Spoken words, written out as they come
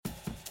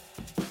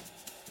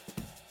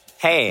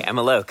Hey, I'm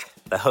Alok,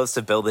 the host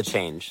of Build the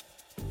Change,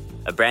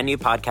 a brand new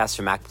podcast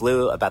from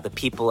MacBlue about the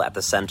people at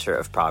the center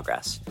of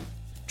progress.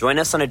 Join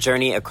us on a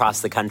journey across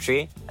the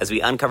country as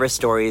we uncover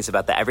stories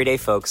about the everyday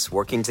folks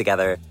working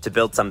together to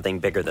build something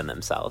bigger than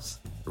themselves,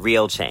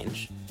 real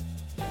change.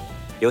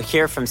 You'll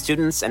hear from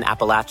students in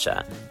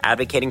Appalachia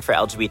advocating for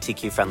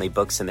LGBTQ-friendly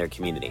books in their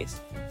communities,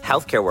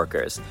 healthcare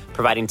workers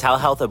providing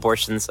telehealth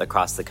abortions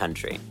across the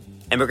country,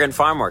 immigrant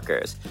farm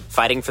workers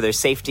fighting for their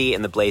safety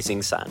in the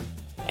blazing sun,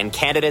 and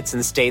candidates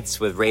in states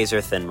with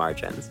razor-thin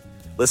margins.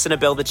 Listen to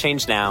Build the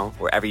Change now,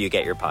 wherever you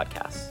get your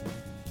podcasts.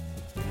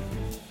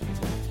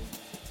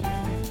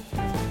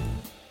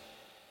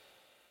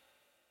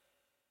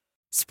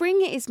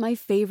 Spring is my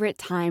favorite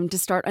time to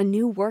start a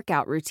new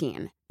workout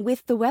routine.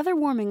 With the weather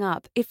warming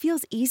up, it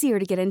feels easier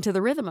to get into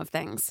the rhythm of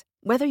things.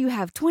 Whether you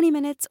have 20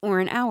 minutes or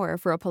an hour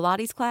for a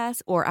Pilates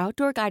class or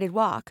outdoor guided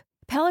walk,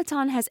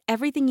 Peloton has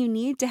everything you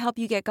need to help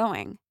you get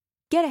going.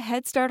 Get a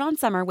head start on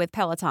summer with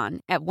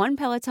Peloton at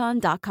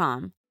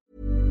onepeloton.com.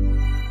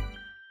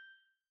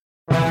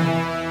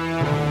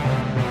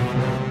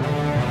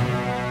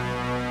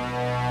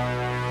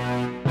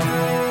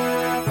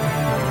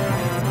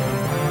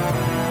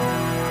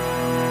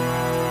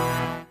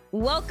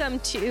 Welcome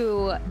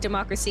to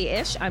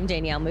Democracy-ish. I'm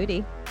Danielle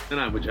Moody.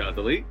 And I'm Wajahat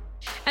Ali.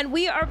 And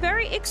we are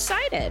very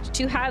excited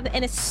to have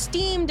an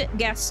esteemed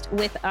guest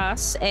with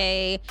us,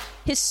 a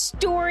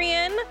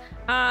historian,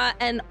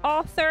 an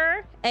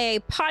author, a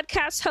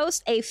podcast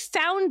host, a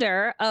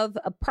founder of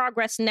a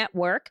Progress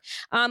Network.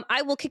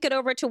 I will kick it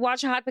over to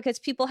Wajahat because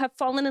people have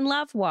fallen in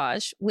love,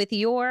 Waj, with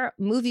your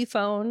movie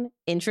phone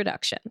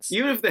introductions.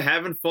 Even if they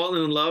haven't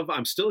fallen in love,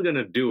 I'm still going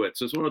to do it.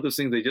 So it's one of those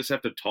things they just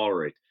have to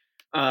tolerate.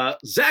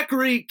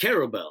 Zachary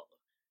Karabell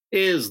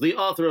is the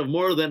author of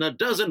more than a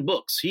dozen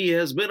books. He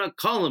has been a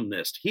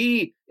columnist.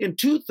 He, in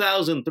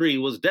 2003,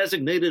 was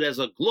designated as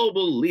a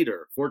global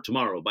leader for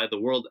tomorrow by the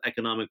World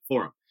Economic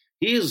Forum.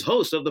 He is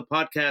host of the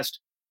podcast,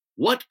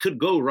 What Could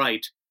Go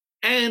Right?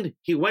 And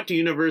he went to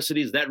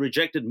universities that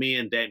rejected me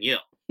and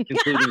Danielle,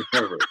 including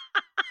Harvard.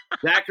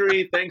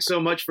 Zachary, thanks so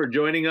much for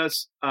joining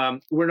us.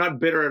 We're not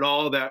bitter at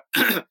all that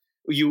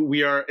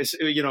we are,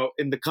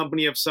 in the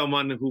company of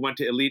someone who went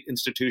to elite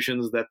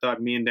institutions that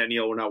thought me and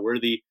Danielle were not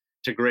worthy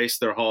to grace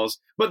their halls,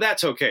 but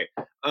that's okay.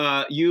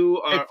 You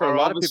are, for a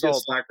lot of people, a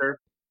slacker.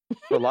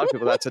 For a lot of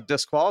people, that's a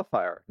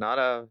disqualifier, not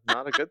a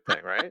good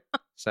thing, right?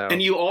 So, and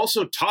you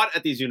also taught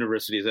at these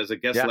universities as a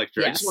guest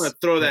lecturer. Yes. I just want to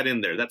throw that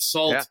in there. That's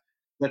salt. Yeah.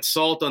 That's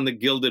salt on the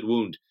gilded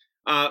wound.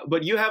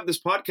 But you have this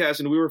podcast,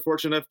 and we were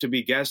fortunate enough to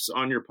be guests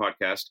on your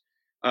podcast.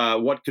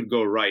 What could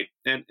go right?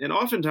 And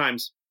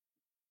oftentimes,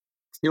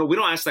 we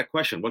don't ask that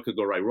question. What could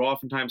go right? We're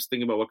oftentimes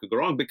thinking about what could go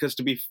wrong because,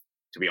 to be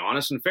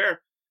honest and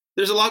fair,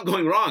 there's a lot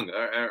going wrong.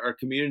 Our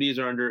communities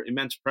are under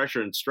immense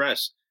pressure and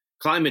stress.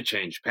 Climate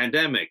change,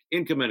 pandemic,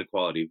 income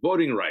inequality,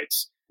 voting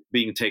rights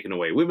being taken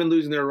away, women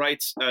losing their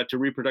rights to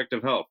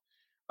reproductive health.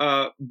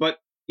 But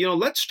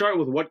let's start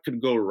with what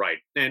could go right,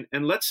 and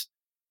let's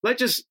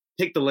just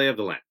take the lay of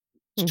the land.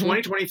 It's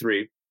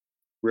 2023.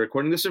 We're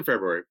recording this in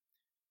February.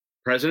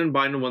 President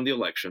Biden won the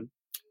election.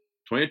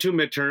 22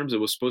 midterms. It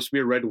was supposed to be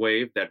a red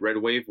wave. That red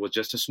wave was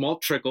just a small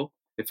trickle.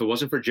 If it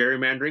wasn't for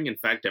gerrymandering, in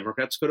fact,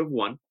 Democrats could have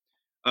won.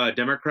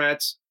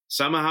 Democrats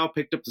somehow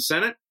picked up the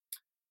Senate.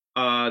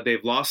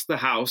 They've lost the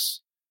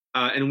House.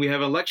 And we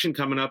have an election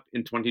coming up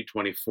in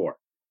 2024.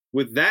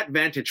 With that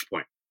vantage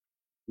point,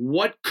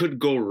 what could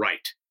go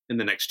right in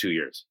the next 2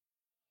 years?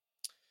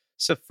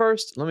 So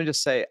first, let me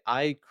just say,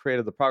 I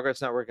created the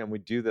Progress Network, and we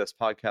do this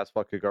podcast,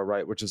 What Could Go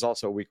Right, which is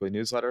also a weekly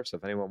newsletter. So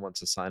if anyone wants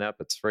to sign up,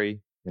 it's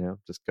free.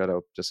 Just go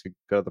to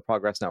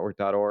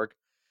theprogressnetwork.org.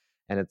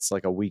 And it's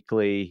like a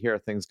weekly, here are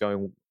things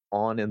going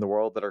on in the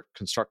world that are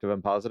constructive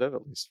and positive,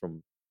 at least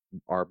from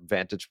our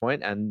vantage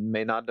point, and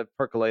may not have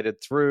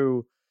percolated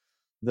through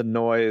the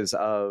noise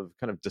of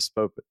kind of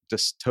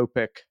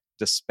dystopic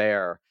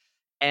despair.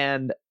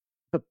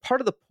 But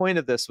part of the point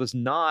of this was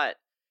not,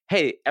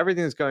 hey,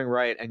 everything's going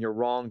right and you're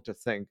wrong to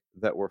think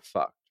that we're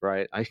fucked,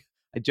 right? I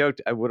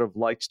joked I would have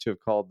liked to have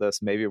called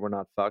this Maybe We're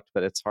Not Fucked,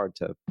 but it's hard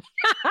to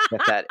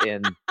get that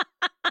in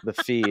the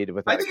feed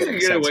without I think you can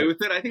get away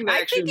with it. I think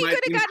that actually might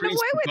increase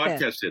the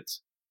podcast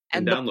hits.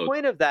 And the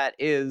point of that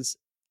is,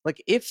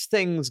 like, if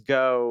things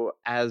go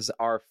as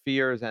our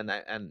fears and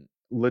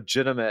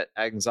legitimate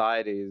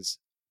anxieties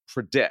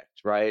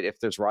predict, right? If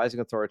there's rising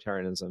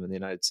authoritarianism in the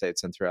United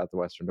States and throughout the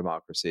Western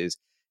democracies,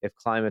 if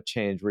climate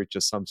change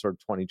reaches some sort of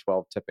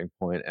 2012 tipping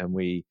point and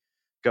we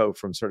go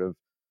from sort of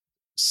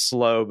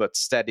slow but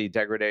steady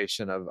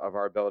degradation of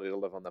our ability to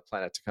live on the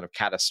planet to kind of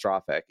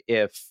catastrophic,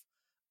 if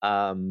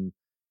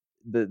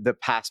the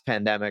past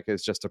pandemic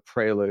is just a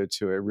prelude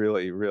to a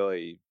really,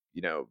 really,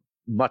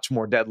 much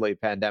more deadly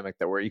pandemic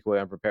that we're equally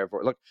unprepared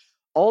for. Look,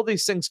 all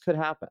these things could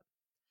happen.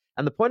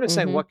 And the point of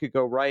saying what could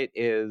go right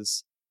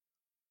is,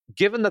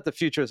 given that the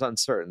future is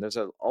uncertain, there's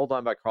an old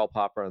line by Karl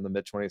Popper in the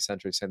mid-20th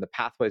century saying the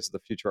pathways of the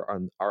future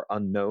are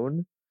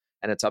unknown,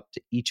 and it's up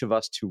to each of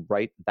us to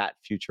write that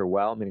future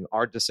well, meaning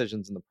our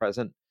decisions in the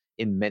present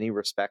in many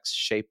respects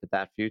shape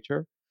that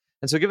future.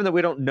 And so given that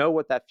we don't know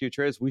what that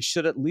future is, we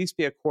should at least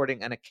be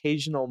according an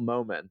occasional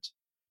moment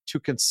to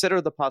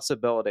consider the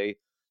possibility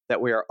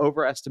that we are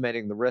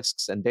overestimating the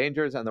risks and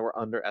dangers and that we're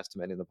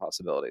underestimating the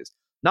possibilities.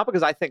 Not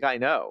because I think I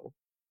know.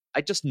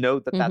 I just know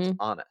that that's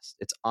honest.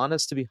 It's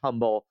honest to be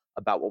humble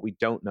about what we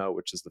don't know,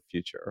 which is the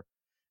future.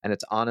 And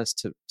it's honest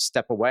to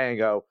step away and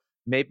go,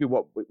 maybe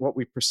what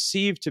we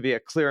perceive to be a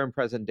clear and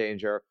present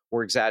danger,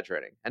 we're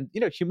exaggerating. And,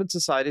 human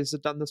societies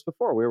have done this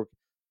before. We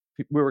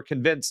were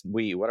convinced,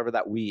 whatever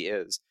that we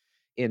is,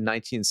 in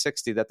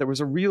 1960, that there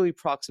was a really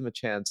proximate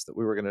chance that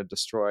we were going to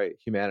destroy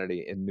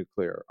humanity in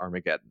nuclear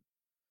Armageddon.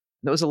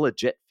 And that was a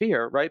legit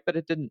fear, right? But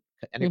it didn't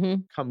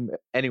come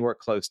anywhere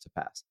close to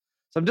pass.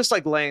 So I'm just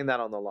laying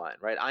that on the line,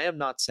 right? I am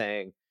not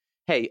saying,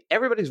 hey,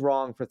 everybody's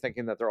wrong for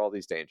thinking that there are all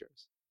these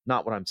dangers.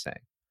 Not what I'm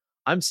saying.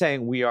 I'm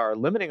saying we are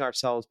limiting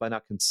ourselves by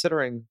not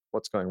considering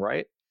what's going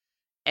right.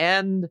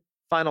 And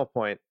final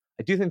point,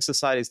 I do think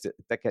societies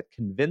that get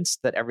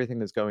convinced that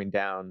everything is going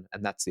down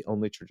and that's the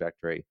only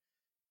trajectory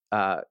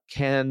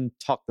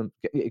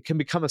it can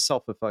become a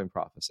self-fulfilling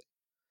prophecy.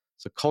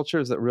 So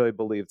cultures that really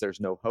believe there's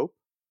no hope,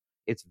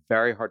 it's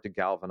very hard to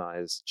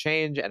galvanize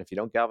change. And if you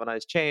don't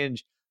galvanize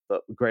change, the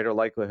greater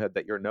likelihood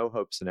that your no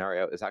hope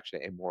scenario is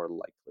actually a more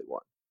likely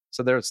one.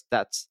 So then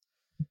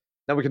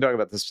we can talk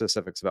about the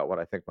specifics about what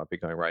I think might be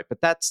going right. But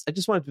I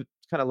just wanted to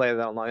kind of lay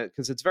that online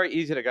because it's very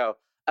easy to go,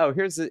 oh,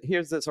 here's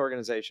this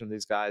organization,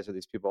 these guys or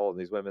these people and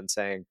these women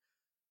saying,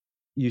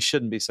 you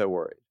shouldn't be so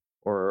worried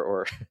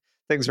or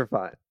things are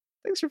fine.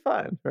 Things are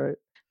fine, right?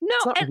 No,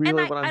 it's not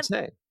really what I'm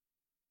saying.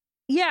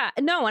 Yeah,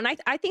 no, and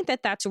I think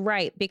that that's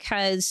right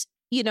because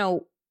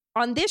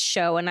on this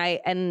show,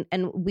 and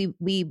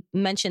we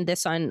mentioned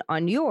this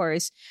on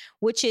yours,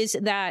 which is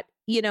that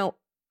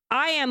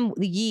I am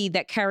the ye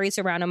that carries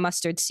around a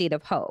mustard seed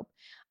of hope.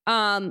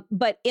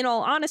 But in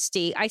all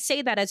honesty, I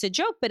say that as a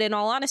joke. But in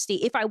all honesty,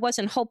 if I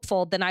wasn't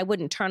hopeful, then I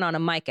wouldn't turn on a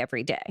mic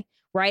every day.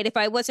 Right. If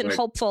I wasn't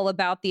hopeful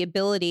about the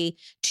ability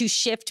to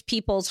shift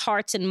people's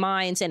hearts and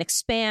minds and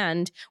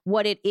expand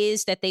what it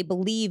is that they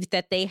believe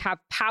that they have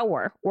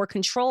power or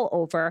control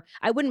over,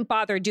 I wouldn't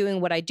bother doing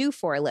what I do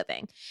for a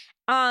living.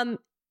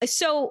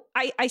 So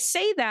I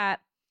say that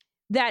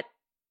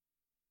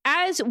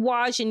as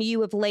Waj and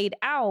you have laid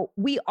out,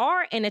 we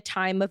are in a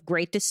time of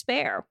great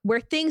despair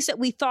where things that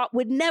we thought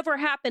would never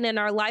happen in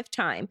our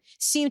lifetime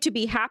seem to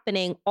be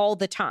happening all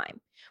the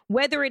time.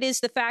 Whether it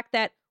is the fact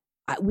that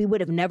we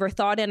would have never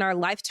thought in our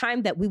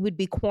lifetime that we would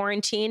be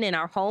quarantined in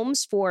our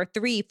homes for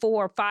 3,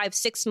 4, 5,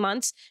 6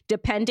 months,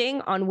 depending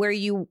on where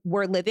you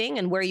were living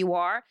and where you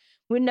are.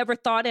 We never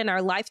thought in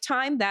our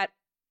lifetime that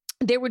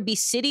there would be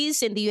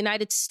cities in the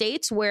United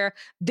States where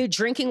the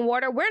drinking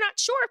water, we're not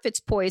sure if it's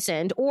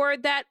poisoned, or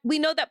that we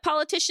know that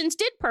politicians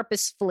did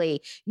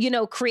purposefully,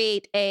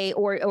 create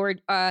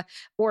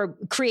or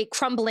create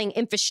crumbling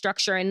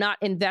infrastructure and not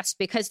invest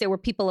because there were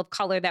people of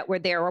color that were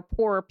there or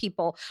poorer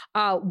people,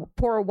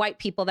 poorer white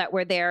people that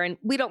were there. And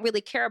we don't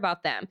really care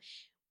about them.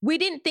 We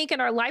didn't think in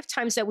our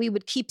lifetimes that we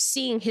would keep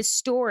seeing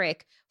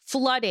historic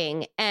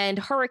flooding and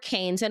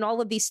hurricanes and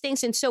all of these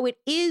things. And so it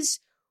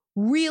is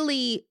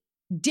really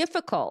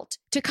difficult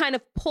to kind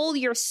of pull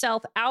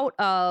yourself out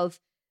of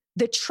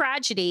the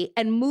tragedy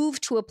and move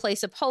to a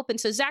place of hope. And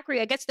so, Zachary,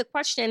 I guess the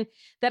question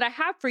that I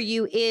have for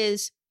you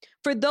is,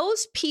 for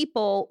those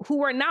people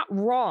who are not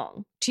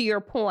wrong, to your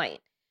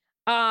point,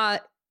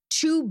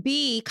 to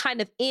be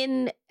kind of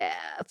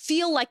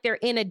feel like they're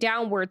in a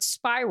downward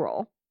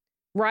spiral,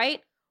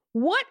 right?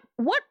 What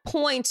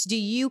points do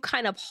you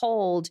kind of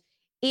hold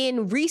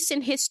in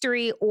recent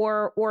history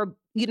or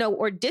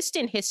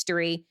distant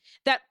history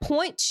that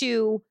point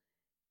to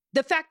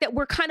the fact that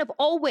we're kind of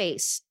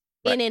always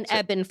in an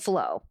ebb and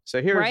flow?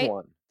 So here's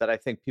one that I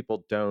think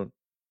people don't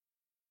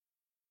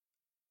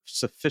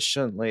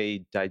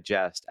sufficiently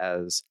digest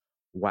as,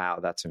 wow,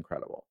 that's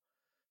incredible.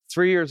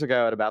 3 years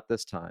ago at about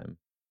this time,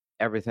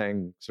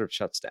 everything sort of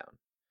shuts down.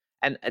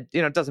 And,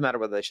 it doesn't matter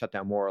whether they shut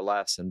down more or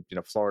less and,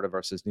 Florida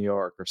versus New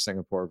York or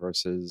Singapore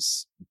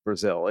versus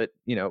Brazil.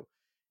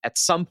 At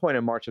some point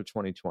in March of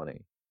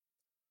 2020,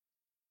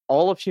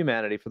 all of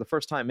humanity, for the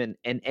first time in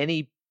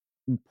any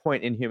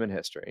point in human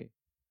history,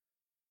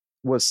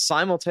 was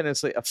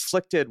simultaneously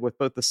afflicted with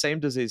both the same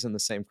disease and the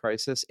same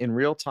crisis in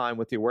real time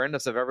with the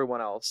awareness of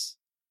everyone else,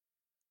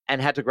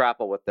 and had to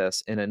grapple with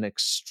this in an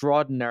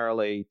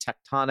extraordinarily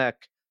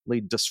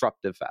tectonically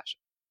disruptive fashion.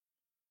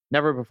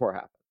 Never before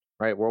happened,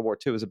 right? World War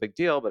II was a big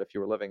deal, but if you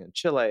were living in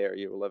Chile or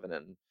you were living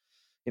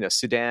in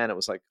Sudan, it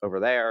was like over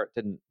there.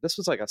 This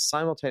was like a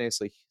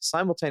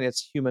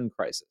simultaneous human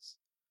crisis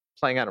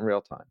playing out in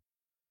real time.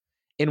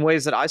 In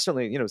ways that I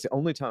certainly, it was the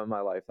only time in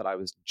my life that I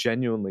was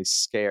genuinely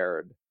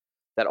scared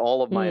that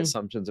all of my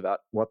assumptions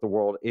about what the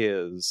world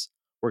is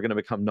were going to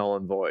become null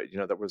and void.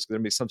 There was going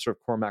to be some sort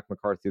of Cormac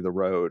McCarthy, The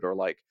Road, or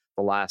like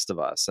The Last of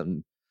Us,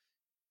 and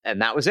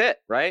that was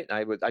it, right?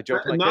 I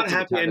joked. Not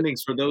happy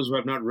endings for those who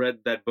have not read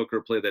that book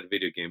or played that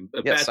video game.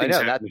 Yes, bad things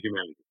happen to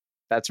humanity.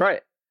 That's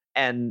right.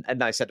 And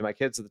I said to my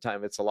kids at the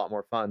time, it's a lot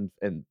more fun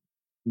in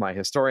my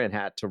historian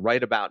hat to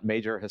write about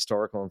major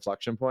historical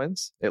inflection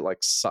points. It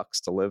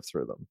sucks to live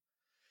through them.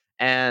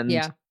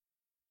 And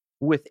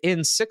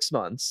within 6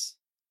 months,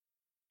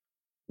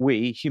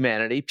 we,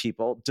 humanity,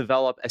 people,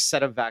 develop a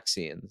set of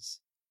vaccines,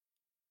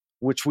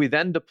 which we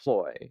then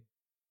deploy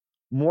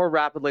more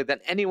rapidly than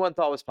anyone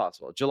thought was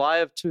possible. July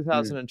of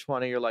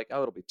 2020, you're like,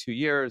 oh, it'll be 2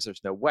 years.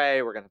 There's no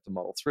way. We're going to have to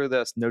muddle through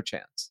this. No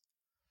chance.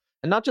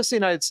 And not just the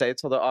United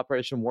States, although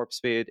Operation Warp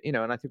Speed, and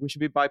I think we should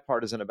be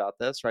bipartisan about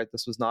this, right?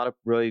 This was not a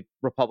really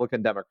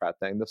Republican-Democrat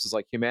thing. This was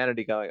like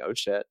humanity going, oh,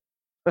 shit,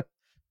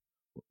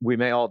 we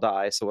may all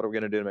die. So what are we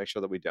going to do to make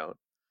sure that we don't?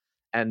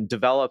 And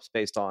develops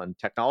based on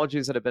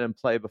technologies that have been in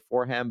play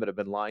beforehand, but have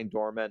been lying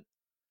dormant,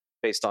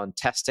 based on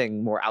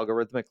testing more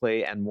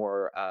algorithmically and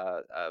more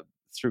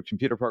through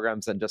computer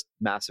programs than just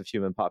massive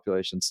human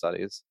population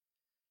studies.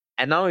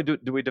 And not only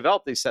do we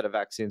develop these set of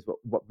vaccines, but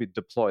what we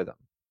deploy them.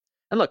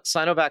 And look,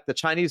 Sinovac, the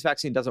Chinese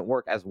vaccine doesn't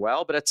work as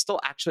well, but it's still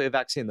actually a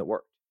vaccine that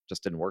worked,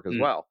 just didn't work as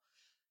well.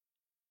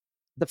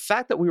 The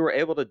fact that we were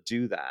able to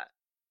do that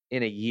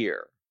in a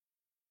year,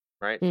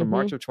 right, from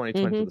March of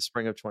 2020 to the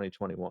spring of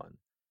 2021,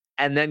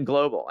 and then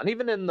global. And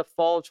even in the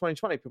fall of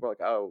 2020, people are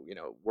like, oh,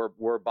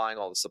 we're buying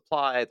all the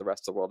supply. The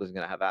rest of the world isn't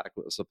going to have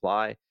adequate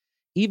supply.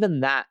 Even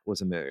that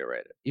was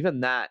ameliorated.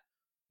 Even that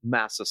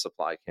massive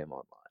supply came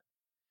online.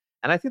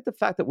 And I think the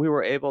fact that we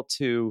were able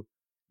to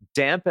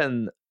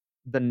dampen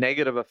the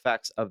negative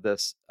effects of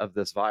this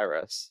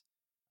virus,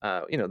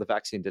 the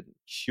vaccine didn't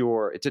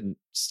cure, it didn't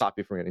stop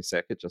you from getting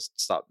sick. It just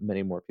stopped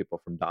many more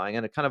people from dying.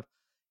 And it kind of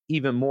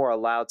even more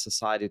allowed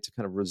society to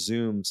kind of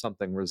resume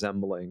something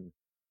resembling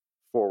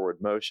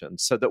forward motion,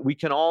 so that we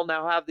can all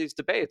now have these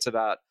debates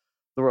about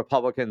the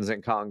Republicans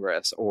in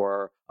Congress,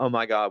 or, oh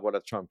my God, what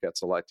if Trump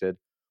gets elected?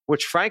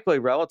 Which frankly,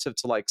 relative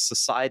to like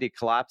society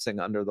collapsing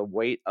under the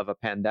weight of a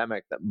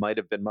pandemic that might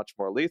have been much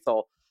more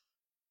lethal,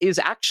 is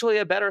actually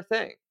a better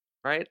thing,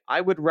 right?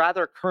 I would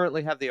rather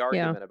currently have the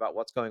argument about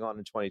what's going on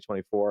in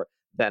 2024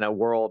 than a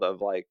world of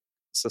like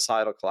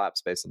societal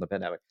collapse based on the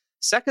pandemic.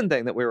 Second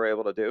thing that we were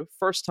able to do,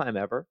 first time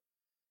ever,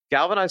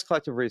 galvanize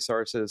collective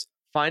resources,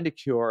 find a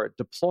cure,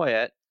 deploy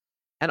it,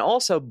 and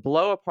also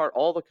blow apart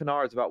all the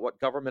canards about what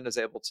government is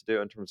able to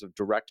do in terms of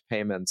direct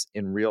payments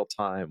in real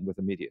time with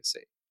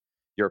immediacy.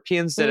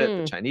 Europeans did it,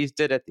 the Chinese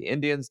did it, the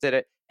Indians did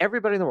it.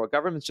 Everybody in the world,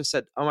 governments just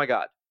said, oh my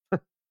God,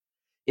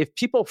 if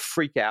people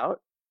freak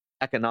out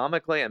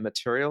economically and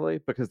materially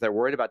because they're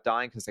worried about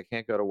dying because they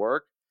can't go to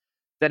work,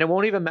 then it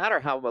won't even matter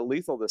how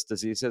lethal this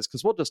disease is,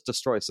 because we'll just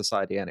destroy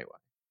society anyway,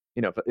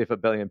 if a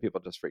billion people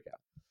just freak out.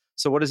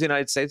 So what does the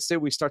United States do?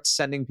 We start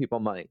sending people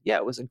money. Yeah,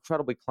 it was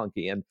incredibly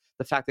clunky. And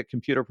the fact that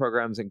computer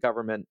programs and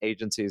government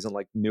agencies in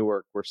like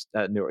Newark,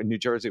 New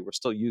Jersey, were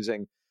still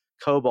using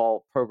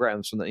COBOL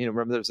programs from the,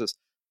 remember there's this,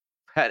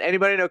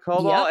 anybody know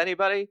COBOL? Yep.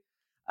 Anybody?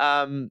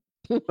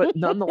 But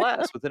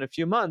nonetheless, within a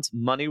few months,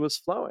 money was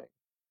flowing.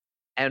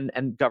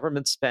 And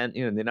government spent,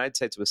 in the United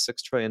States, it was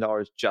 $6 trillion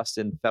just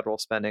in federal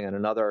spending, and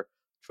another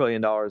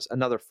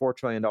 $4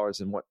 trillion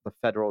in what the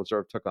Federal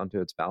Reserve took onto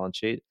its balance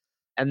sheet.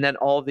 And then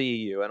all of the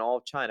EU and all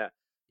of China,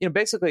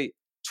 basically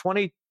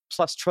 $20+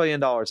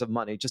 trillion of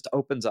money just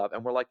opens up.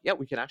 And we're like, yeah,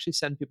 we can actually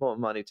send people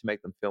money to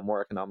make them feel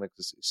more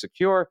economically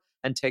secure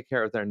and take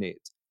care of their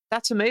needs.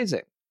 That's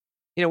amazing.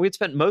 We'd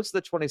spent most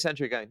of the 20th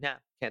century going, nah,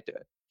 can't do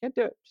it. Can't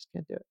do it. Just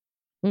can't do it.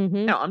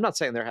 Now, I'm not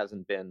saying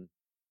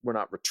we're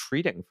not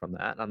retreating from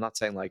that. And I'm not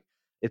saying like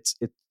it's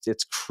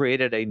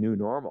created a new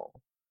normal,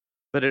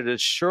 but it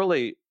has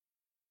surely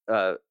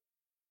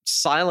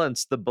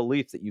silenced the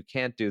belief that you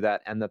can't do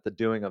that and that the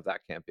doing of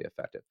that can't be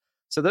effective.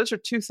 So those are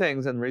two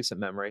things in recent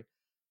memory.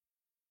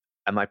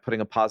 Am I putting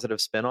a positive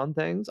spin on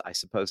things? I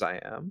suppose I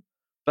am.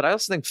 But I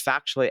also think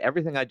factually,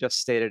 everything I just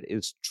stated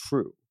is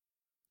true.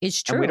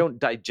 It's true. And we don't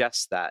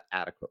digest that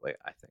adequately,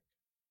 I think.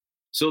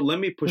 So let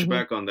me push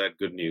back on that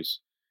good news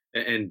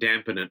and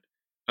dampen it,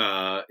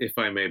 if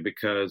I may,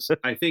 because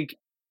I think,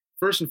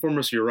 first and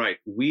foremost, you're right.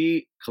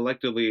 We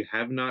collectively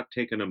have not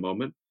taken a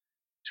moment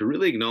to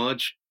really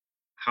acknowledge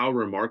how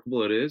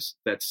remarkable it is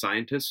that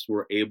scientists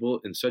were able,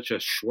 in such a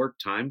short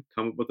time,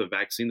 come up with a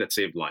vaccine that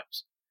saved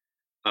lives.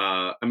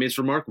 It's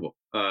remarkable.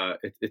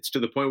 It's to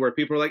the point where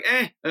people are like,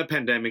 a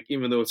pandemic,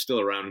 even though it's still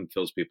around and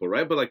kills people,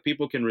 right? But like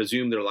people can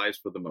resume their lives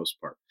for the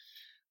most part.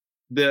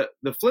 The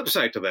flip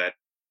side to that,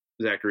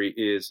 Zachary,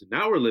 is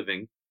now we're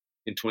living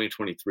in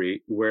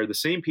 2023, where the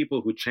same people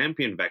who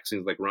champion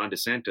vaccines like Ron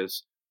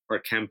DeSantis are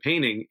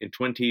campaigning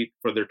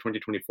for their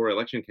 2024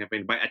 election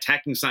campaign by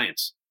attacking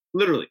science,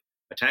 literally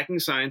attacking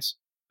science,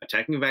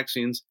 attacking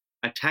vaccines,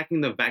 attacking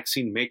the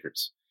vaccine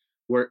makers,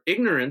 where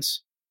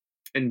ignorance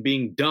and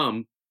being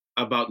dumb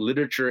about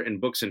literature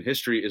and books and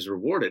history is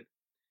rewarded.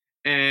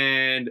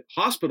 And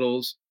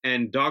hospitals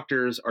and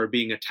doctors are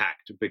being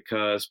attacked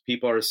because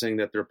people are saying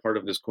that they're part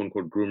of this quote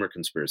unquote groomer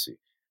conspiracy.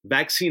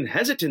 Vaccine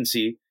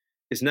hesitancy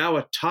is now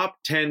a top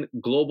 10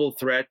 global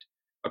threat,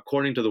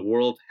 according to the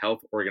World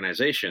Health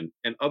Organization.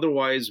 And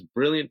otherwise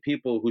brilliant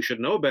people who should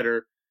know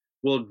better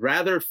will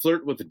rather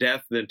flirt with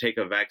death than take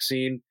a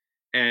vaccine,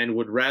 and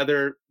would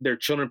rather their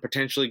children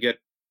potentially get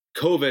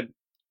COVID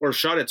or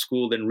shot at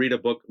school than read a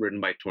book written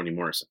by Toni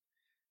Morrison.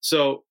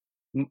 So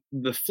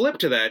the flip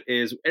to that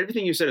is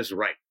everything you said is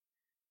right.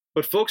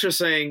 But folks are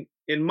saying,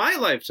 in my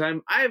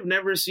lifetime, I have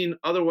never seen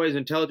otherwise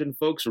intelligent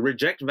folks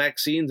reject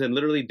vaccines and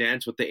literally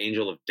dance with the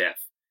angel of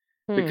death.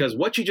 Because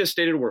what you just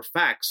stated were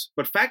facts,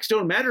 but facts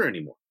don't matter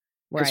anymore.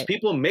 Because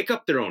people make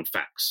up their own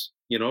facts.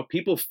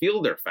 People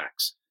feel their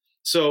facts.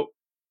 So,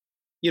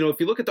 if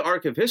you look at the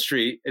arc of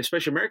history,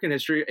 especially American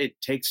history, it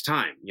takes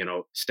time,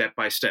 step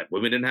by step.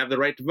 Women didn't have the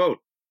right to vote.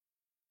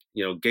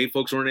 Gay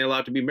folks weren't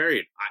allowed to be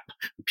married.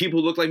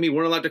 People who looked like me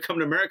weren't allowed to come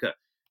to America,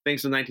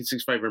 thanks to the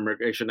 1965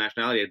 Immigration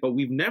Nationality Act. But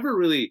we've never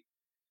really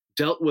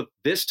dealt with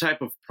this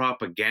type of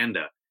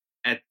propaganda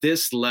at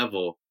this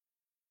level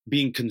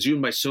being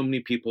consumed by so many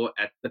people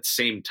at the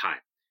same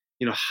time.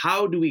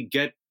 How do we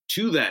get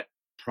to that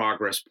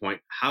progress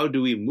point? How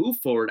do we move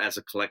forward as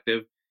a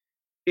collective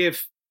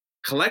if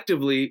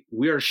collectively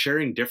we are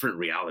sharing different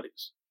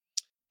realities?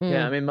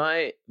 Yeah, I mean,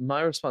 my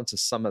response to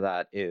some of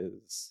that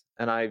is,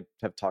 and I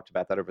have talked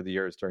about that over the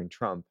years during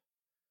Trump.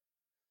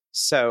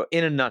 So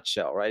in a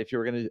nutshell, right, if you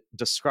were going to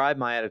describe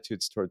my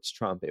attitudes towards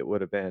Trump, it would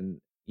have been,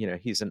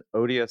 he's an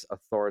odious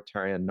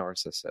authoritarian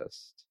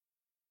narcissist.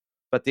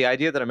 But the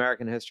idea that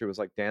American history was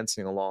like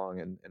dancing along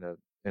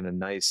in a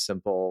nice,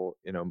 simple,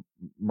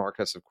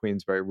 Marquess of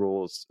Queensberry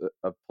rules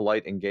of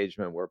polite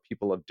engagement where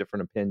people of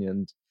different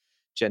opinions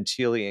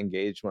genteelly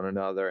engaged one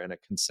another in a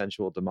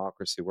consensual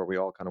democracy where we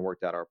all kind of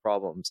worked out our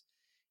problems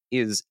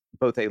is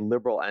both a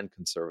liberal and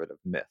conservative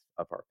myth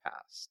of our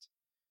past.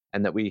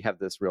 And that we have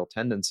this real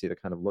tendency to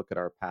kind of look at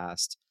our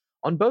past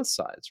on both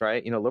sides,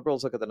 right?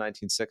 Liberals look at the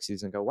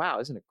 1960s and go, wow,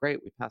 isn't it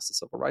great? We passed the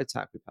Civil Rights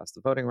Act. We passed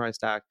the Voting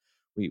Rights Act.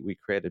 We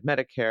created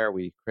Medicare.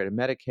 We created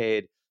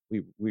Medicaid.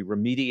 We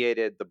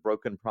remediated the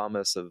broken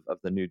promise of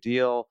the New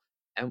Deal.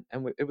 And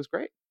it was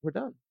great. We're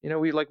done. We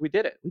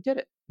did it. We did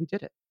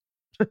it.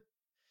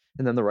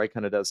 And then the right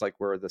kind of does like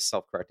we're the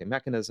self-correcting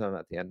mechanism.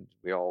 At the end,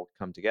 we all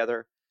come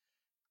together.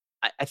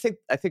 I think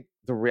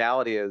the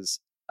reality is,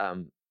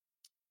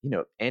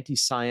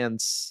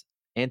 anti-science,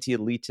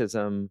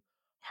 anti-elitism,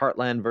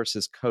 heartland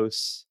versus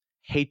coast,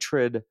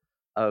 hatred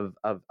of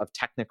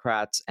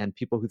technocrats and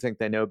people who think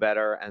they know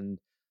better, and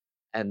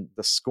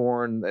the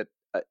scorn that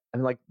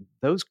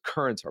those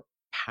currents are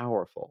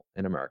powerful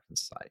in American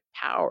society,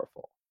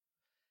 powerful.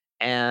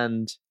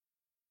 And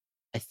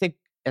I think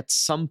at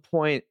some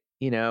point,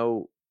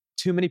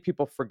 too many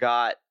people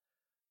forgot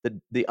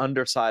the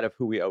underside of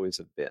who we always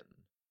have been.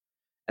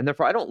 And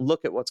therefore, I don't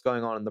look at what's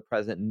going on in the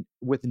present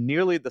with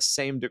nearly the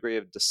same degree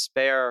of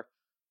despair,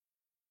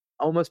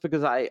 almost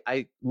because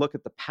I look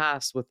at the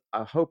past with,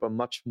 I hope, a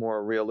much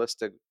more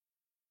realistic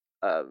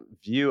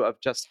view of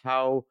just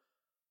how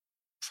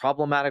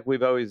problematic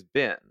we've always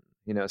been.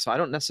 So I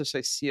don't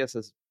necessarily see us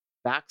as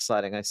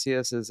backsliding. I see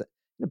us as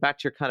back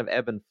to your kind of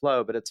ebb and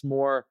flow, but it's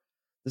more,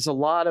 there's a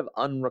lot of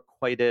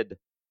unrequited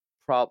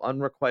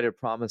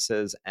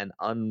promises and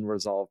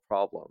unresolved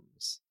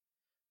problems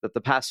that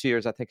the past few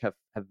years I think have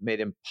made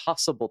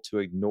impossible to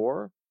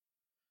ignore.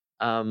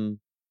 And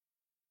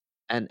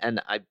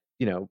I,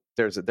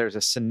 there's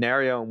a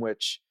scenario in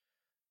which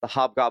the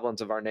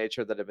hobgoblins of our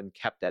nature that have been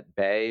kept at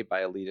bay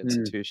by elite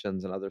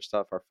institutions and other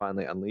stuff are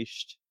finally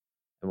unleashed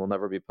and will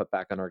never be put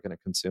back and are going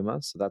to consume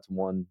us. So that's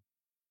one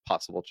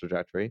possible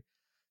trajectory.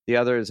 The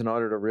other is, in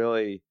order to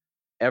really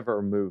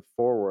ever move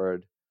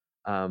forward,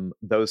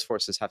 those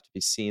forces have to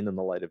be seen in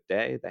the light of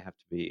day. They have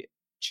to be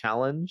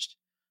challenged.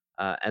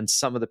 And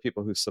some of the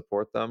people who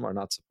support them are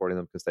not supporting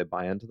them because they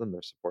buy into them.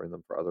 They're supporting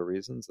them for other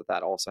reasons.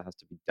 That also has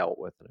to be dealt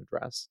with and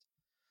addressed.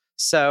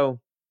 So,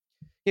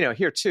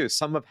 here too,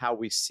 some of how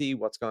we see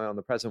what's going on in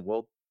the present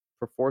will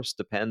perforce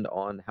depend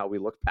on how we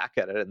look back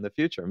at it in the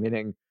future,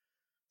 meaning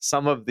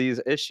some of these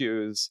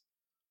issues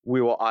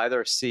we will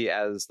either see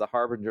as the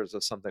harbingers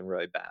of something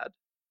really bad,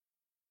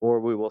 or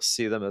we will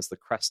see them as the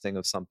cresting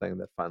of something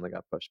that finally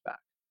got pushed back.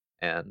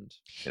 And,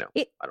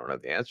 I don't know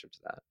the answer to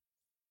that.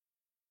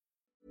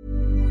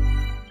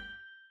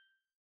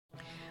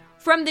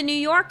 From The New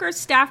Yorker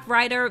staff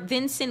writer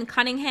Vincent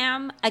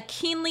Cunningham, a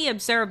keenly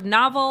observed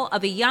novel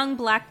of a young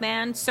black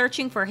man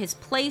searching for his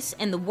place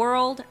in the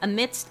world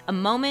amidst a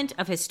moment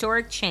of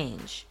historic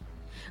change.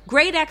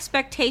 Great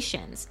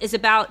Expectations is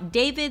about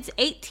David's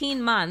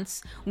 18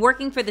 months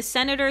working for the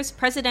senator's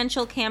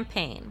presidential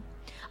campaign.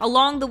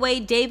 Along the way,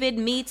 David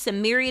meets a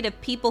myriad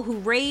of people who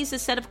raise a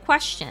set of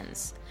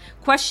questions.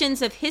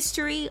 Questions of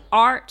history,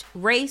 art,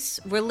 race,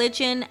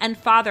 religion, and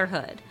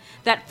fatherhood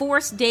that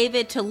force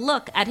David to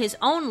look at his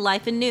own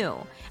life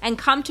anew and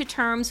come to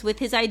terms with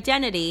his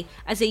identity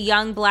as a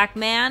young black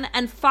man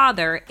and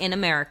father in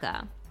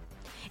America.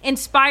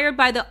 Inspired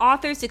by the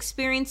author's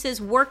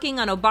experiences working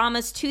on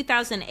Obama's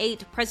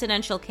 2008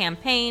 presidential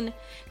campaign,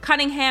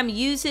 Cunningham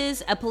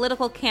uses a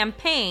political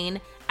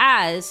campaign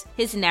as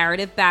his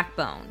narrative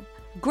backbone.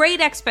 Great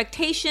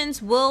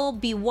Expectations will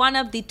be one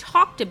of the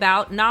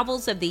talked-about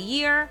novels of the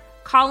year,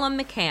 Colum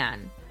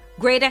McCann.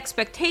 Great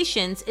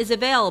Expectations is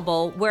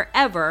available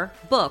wherever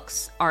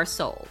books are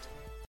sold.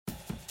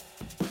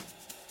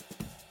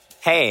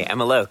 Hey, I'm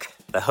Alok,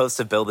 the host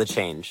of Build the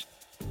Change,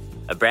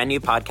 a brand new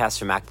podcast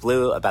from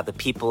MacBlue about the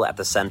people at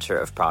the center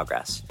of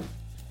progress.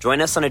 Join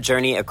us on a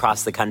journey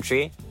across the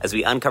country as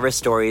we uncover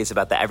stories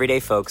about the everyday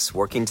folks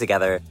working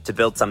together to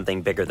build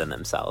something bigger than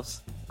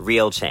themselves.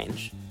 Real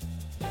change.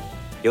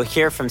 You'll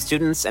hear from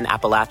students in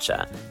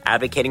Appalachia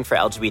advocating for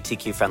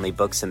LGBTQ-friendly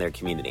books in their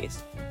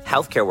communities,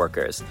 healthcare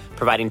workers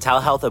providing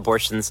telehealth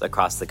abortions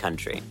across the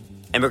country,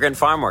 immigrant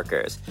farm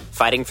workers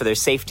fighting for their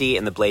safety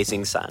in the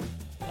blazing sun,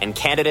 and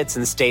candidates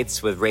in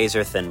states with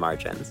razor-thin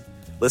margins.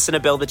 Listen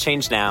to Build the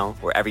Change now,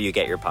 wherever you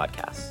get your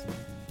podcasts.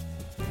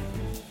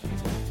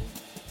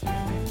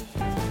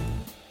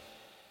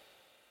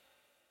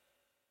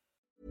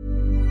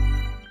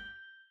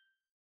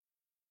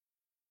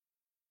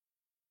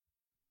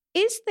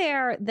 Is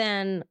there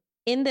then,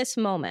 in this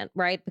moment,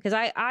 right? Because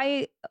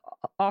I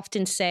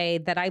often say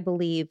that I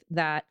believe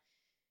that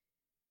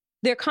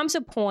there comes a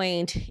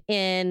point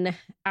in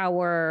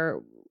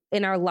our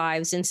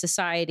lives, in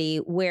society,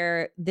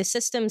 where the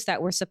systems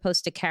that we're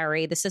supposed to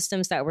carry, the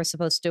systems that we're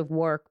supposed to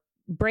work,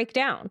 break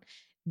down.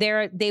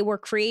 They were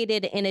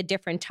created in a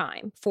different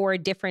time for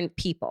different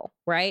people,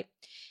 right?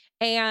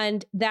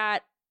 And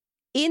that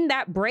in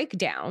that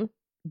breakdown,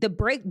 the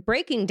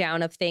breaking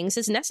down of things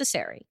is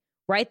necessary,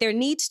 right? There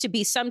needs to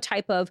be some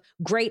type of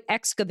great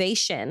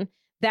excavation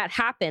that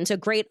happens, a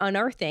great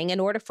unearthing, in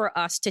order for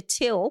us to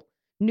till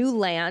new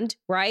land,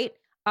 right?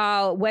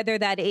 Whether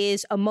that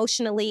is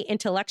emotionally,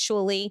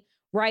 intellectually,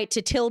 right?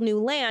 To till new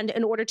land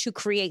in order to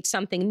create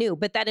something new.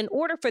 But that in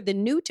order for the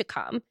new to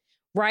come,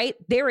 right,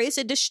 there is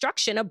a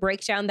destruction, a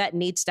breakdown that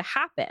needs to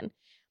happen.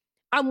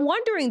 I'm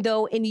wondering,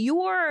 though, in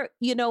your,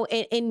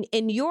 in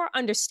your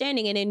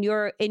understanding and in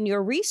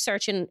your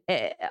research and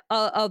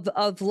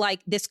of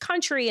like this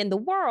country and the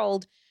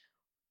world,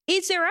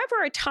 is there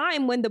ever a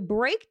time when the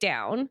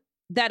breakdown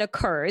that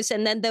occurs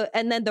and then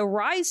the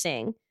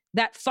rising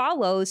that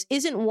follows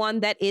isn't one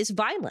that is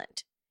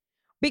violent?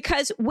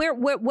 Because where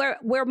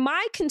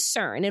my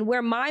concern and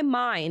where my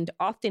mind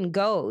often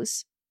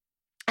goes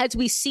as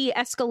we see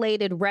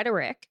escalated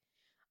rhetoric,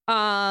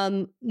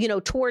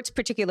 towards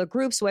particular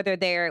groups, whether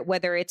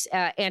it's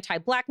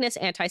anti-Blackness,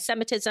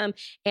 anti-Semitism,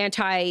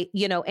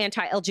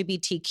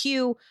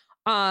 anti-LGBTQ.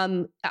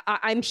 I'm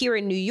here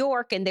in New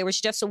York, and there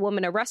was just a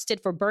woman arrested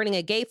for burning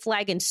a gay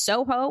flag in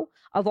Soho,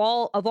 of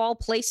all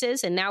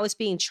places, and now is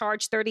being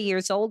charged 30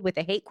 years old with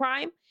a hate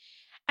crime.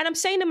 And I'm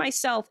saying to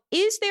myself,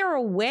 is there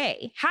a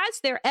way? Has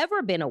there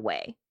ever been a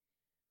way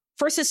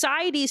for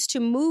societies to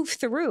move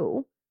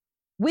through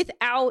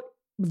without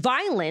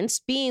violence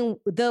being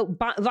the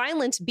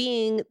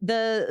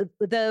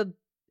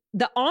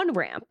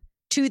on-ramp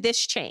to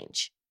this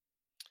change?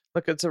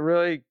 Look, it's a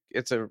really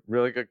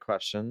good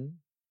question.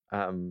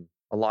 A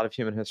lot of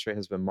human history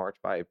has been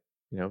marked by,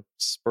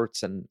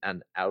 spurts and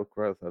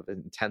outgrowth of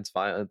intense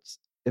violence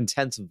in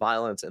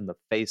the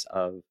face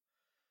of,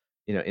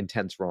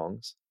 intense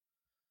wrongs.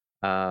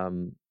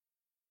 I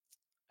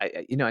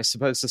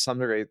suppose to some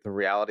degree, the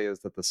reality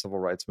is that the civil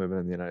rights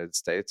movement in the United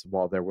States,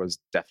 while there was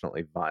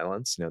definitely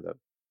violence, the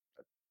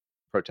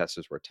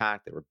protesters were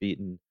attacked, they were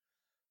beaten,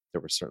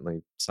 there were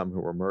certainly some who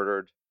were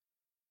murdered.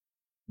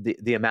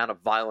 The amount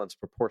of violence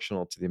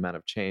proportional to the amount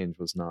of change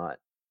was not.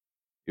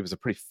 It was a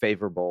pretty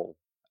favorable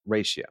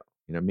ratio,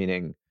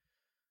 meaning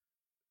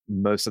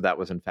most of that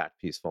was in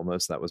fact peaceful.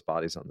 Most of that was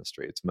bodies on the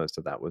streets. Most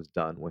of that was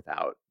done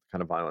without the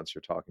kind of violence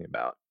you're talking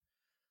about.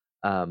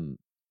 And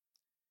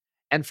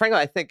frankly,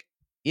 I think,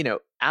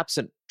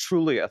 absent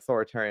truly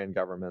authoritarian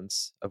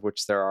governments, of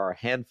which there are a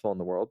handful in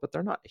the world, but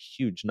they're not a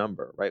huge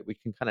number, right? We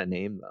can kind of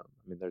name them.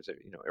 I mean, there's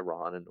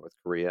Iran and North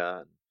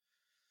Korea,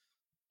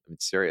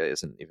 and Syria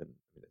isn't even.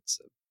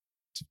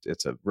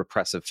 It's a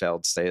repressive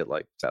failed state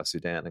like South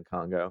Sudan and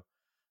Congo.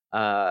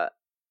 A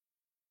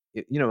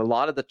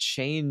lot of the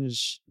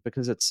change,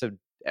 because it's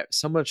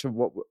so much of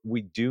what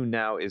we do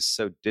now is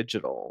so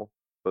digital.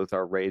 Both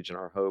our rage and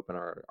our hope and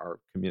our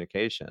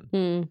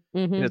communication.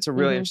 It's a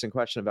really interesting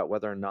question about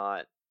whether or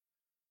not,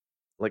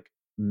 like,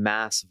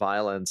 mass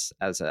violence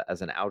as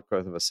an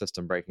outgrowth of a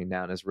system breaking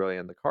down is really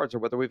in the cards, or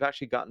whether we've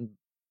actually gotten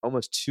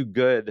almost too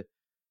good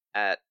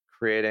at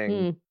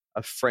creating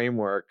a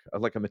framework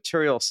of, like, a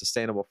material,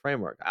 sustainable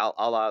framework.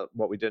 A la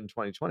what we did in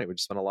 2020, we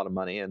just spent a lot of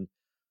money, and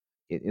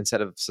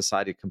instead of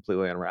society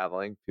completely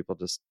unraveling, people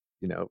just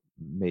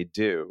made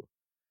do.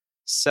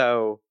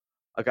 So.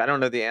 Like, I don't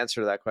know the answer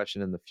to that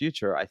question in the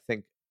future. I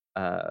think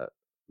the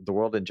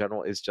world in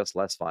general is just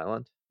less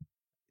violent.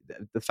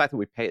 The fact that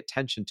we pay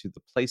attention to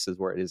the places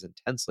where it is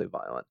intensely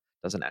violent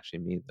doesn't actually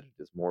mean that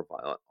it is more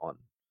violent on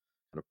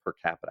kind of per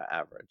capita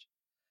average.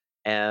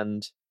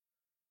 And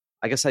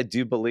I guess I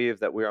do believe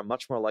that we are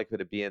much more likely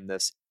to be in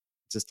this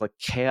just like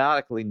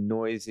chaotically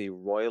noisy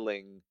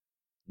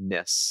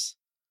roilingness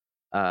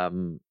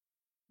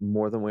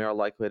more than we are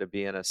likely to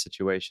be in a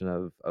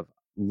situation of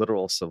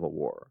literal civil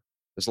war.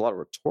 There's a lot of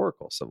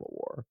rhetorical civil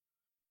war.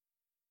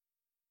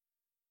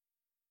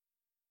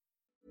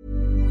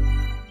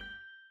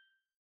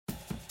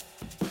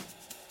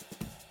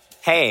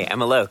 Hey, I'm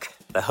Alok,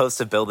 the host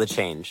of Build the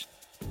Change,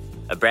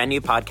 a brand new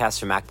podcast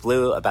from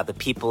MacBlue about the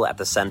people at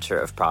the center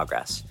of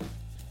progress.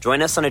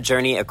 Join us on a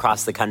journey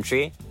across the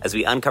country as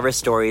we uncover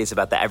stories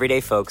about the everyday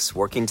folks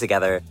working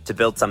together to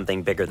build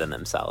something bigger than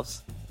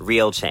themselves.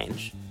 Real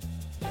change.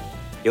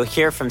 You'll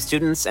hear from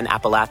students in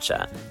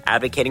Appalachia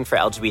advocating for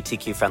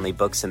LGBTQ-friendly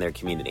books in their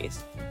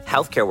communities,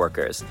 healthcare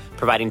workers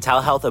providing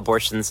telehealth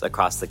abortions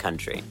across the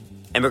country,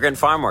 immigrant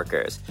farm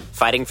workers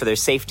fighting for their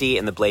safety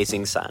in the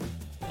blazing sun,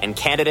 and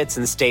candidates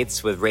in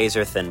states with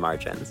razor-thin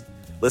margins.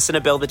 Listen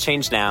to Build the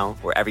Change now,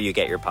 wherever you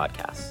get your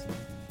podcasts.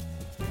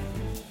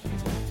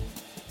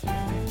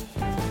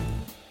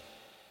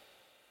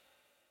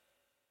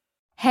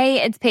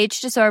 Hey, it's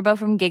Paige DeSorbo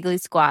from Giggly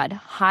Squad.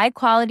 High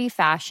quality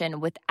fashion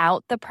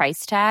without the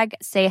price tag.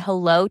 Say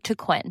hello to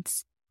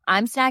Quince.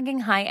 I'm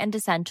snagging high-end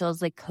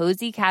essentials like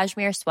cozy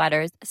cashmere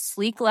sweaters,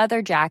 sleek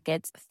leather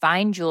jackets,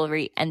 fine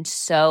jewelry, and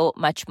so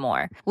much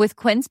more. With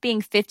Quince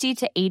being 50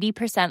 to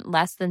 80%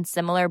 less than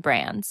similar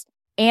brands.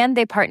 And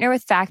they partner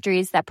with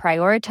factories that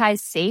prioritize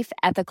safe,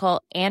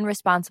 ethical, and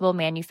responsible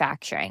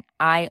manufacturing.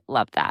 I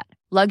love that.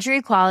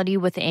 Luxury quality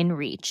within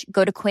reach.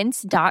 Go to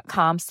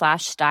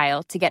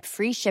quince.com/style to get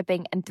free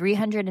shipping and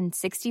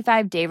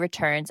 365-day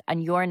returns on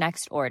your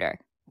next order.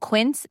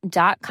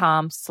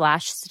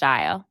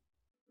 Quince.com/style.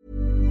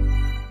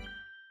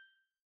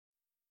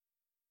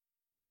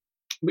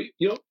 We're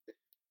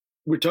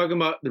talking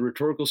about the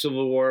rhetorical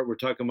civil war. We're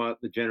talking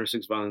about the January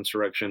 6th violent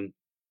insurrection.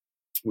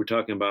 We're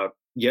talking about,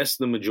 yes,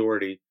 the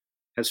majority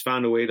has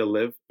found a way to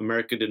live.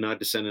 America did not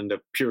descend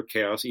into pure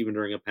chaos, even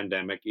during a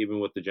pandemic, even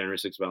with the January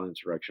 6th violent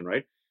insurrection,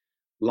 right?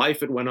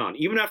 Life, it went on.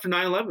 Even after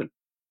 9/11,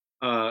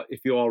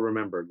 if you all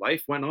remember,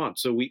 life went on.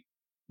 So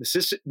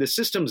the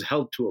system's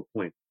held to a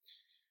point.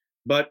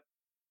 But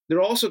there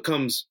also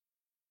comes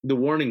the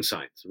warning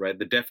signs, right?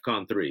 The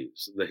DEFCON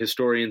 3s, the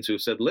historians who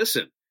said,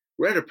 listen,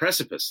 we're at a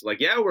precipice.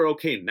 Like, yeah, we're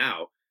okay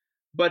now.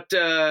 But,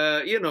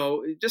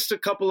 just a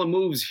couple of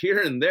moves here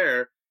and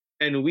there,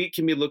 and we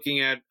can be looking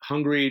at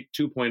Hungary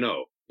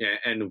 2.0. Yeah,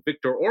 and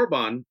Viktor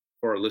Orban,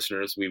 for our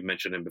listeners, we've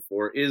mentioned him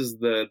before, is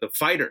the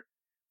fighter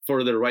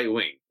for the right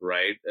wing,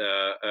 right?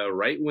 A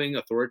right-wing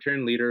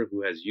authoritarian leader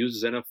who has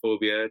used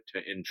xenophobia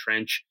to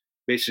entrench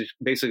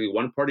basically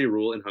one-party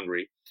rule in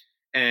Hungary.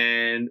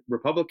 And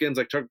Republicans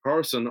like Tucker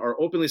Carlson are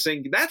openly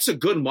saying, that's a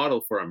good model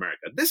for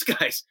America. This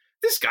guy's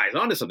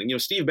onto something.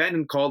 Steve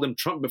Bannon called him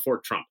Trump before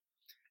Trump.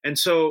 And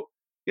so,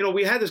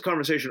 we had this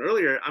conversation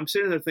earlier. I'm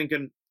sitting there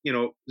thinking,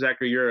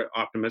 Zachary, you're an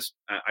optimist.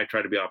 I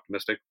try to be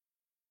optimistic.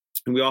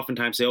 And we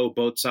oftentimes say,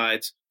 both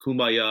sides,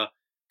 kumbaya,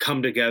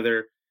 come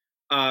together.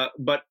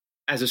 But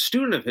as a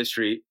student of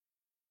history,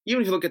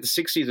 even if you look at the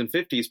 60s and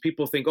 50s,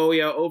 people think,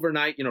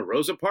 overnight,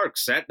 Rosa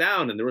Parks sat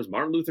down and there was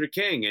Martin Luther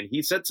King and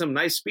he said some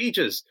nice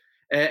speeches.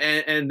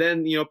 And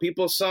then,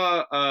 people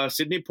saw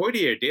Sidney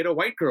Poitier date a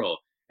white girl.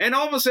 And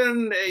all of a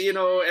sudden,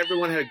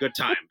 everyone had a good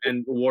time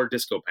and wore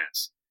disco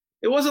pants.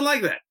 It wasn't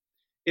like that.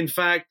 In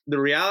fact, the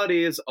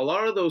reality is a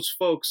lot of those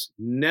folks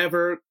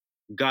never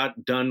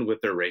got done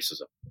with their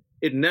racism.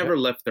 It never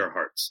left their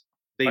hearts.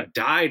 They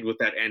died with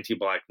that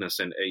anti-Blackness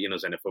and,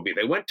 xenophobia.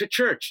 They went to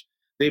church.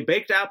 They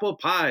baked apple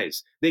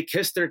pies. They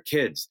kissed their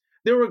kids.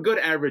 They were good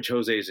average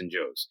Jose's and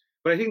Joes.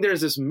 But I think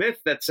there's this myth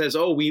that says,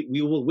 we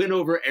will win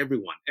over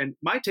everyone. And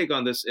my take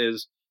on this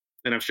is,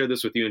 and I've shared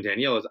this with you and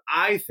Danielle, is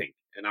I think,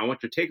 and I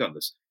want your take on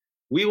this,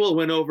 we will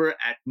win over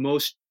at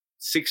most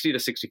 60 to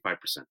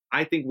 65%.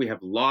 I think we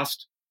have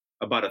lost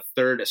about a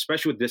third,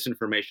 especially with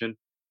disinformation,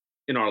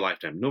 in our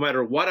lifetime. No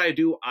matter what I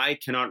do, I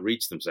cannot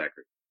reach them,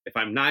 Zachary. If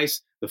I'm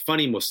nice, the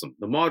funny Muslim,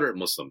 the moderate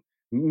Muslim,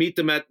 meet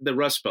them at the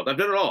Rust Belt. I've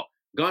done it all.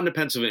 Gone to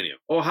Pennsylvania,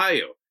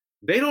 Ohio.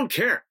 They don't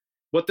care.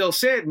 What they'll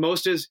say at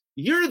most is,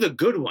 you're the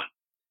good one.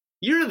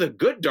 You're the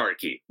good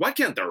darky. Why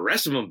can't the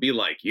rest of them be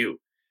like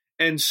you?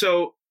 And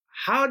so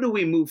how do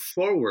we move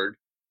forward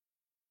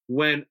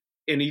when,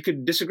 and you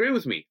could disagree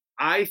with me,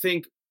 I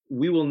think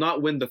we will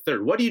not win the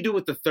third. What do you do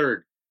with the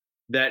third?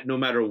 That no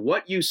matter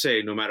what you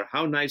say, no matter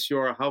how nice you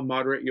are, how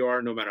moderate you are,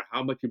 no matter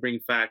how much you bring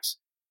facts,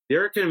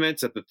 they're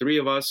convinced that the three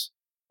of us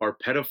are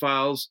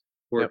pedophiles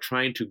who are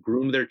trying to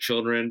groom their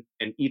children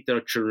and eat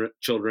their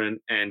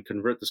children and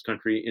convert this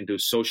country into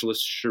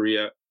socialist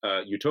Sharia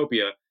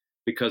utopia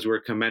because we're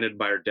commanded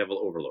by our devil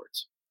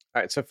overlords.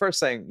 All right. So first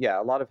thing,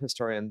 a lot of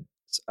historians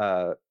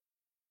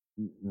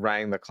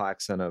rang the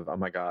klaxon of, oh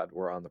my God,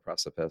 we're on the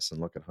precipice, and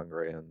look at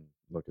Hungary and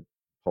look at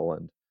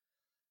Poland.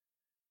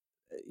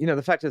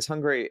 The fact is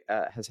Hungary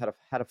has had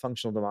a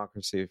functional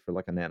democracy for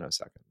like a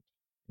nanosecond.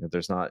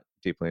 There's not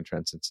deeply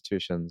entrenched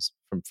institutions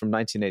from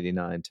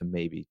 1989 to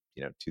maybe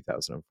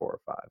 2004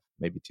 or 5,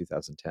 maybe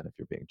 2010 if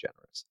you're being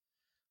generous.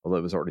 Although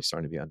it was already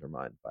starting to be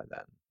undermined by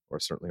then, or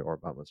certainly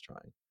Orban was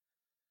trying.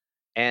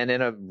 And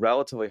in a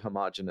relatively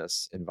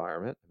homogenous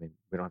environment, I mean,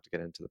 we don't have to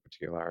get into the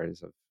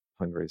particularities of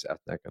Hungary's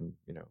ethnic and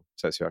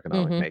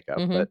socioeconomic makeup,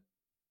 but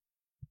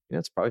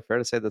it's probably fair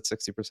to say that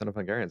 60% of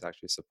Hungarians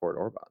actually support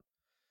Orban.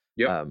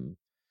 Yeah.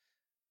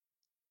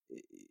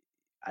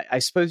 I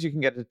suppose you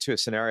can get into a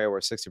scenario where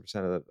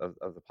 60%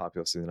 of the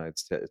populace of the United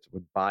States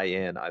would buy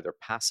in either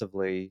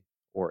passively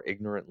or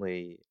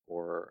ignorantly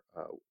or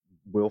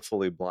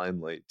willfully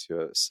blindly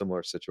to a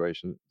similar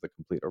situation, the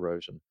complete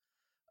erosion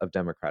of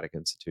democratic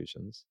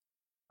institutions.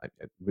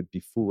 It would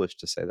be foolish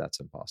to say that's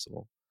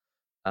impossible.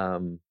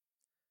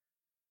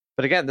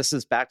 But again, this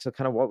is back to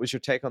kind of what was your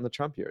take on the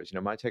Trump years?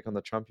 My take on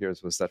the Trump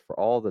years was that for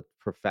all the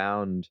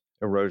profound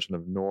erosion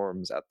of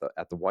norms at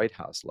the White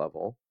House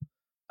level,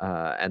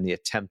 and the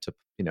attempt to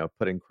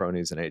put in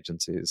cronies and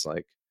agencies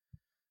like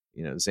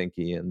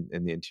Zinke and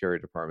in the Interior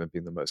Department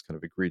being the most kind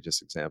of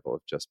egregious example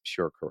of just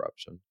pure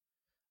corruption.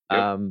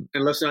 Yep.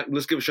 And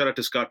let's give a shout out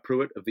to Scott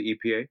Pruitt of the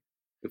EPA.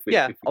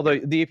 Although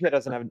the EPA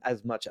doesn't have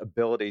as much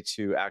ability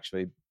to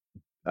actually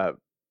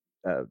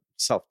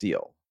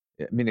self-deal,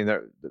 meaning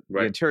the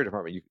Interior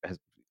Department has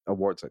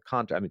awards a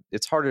contract. I mean,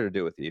 it's harder to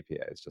do with the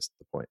EPA. It's just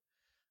the point.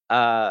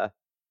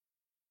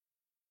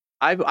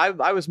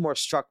 I was more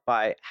struck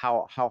by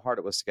how hard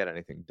it was to get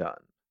anything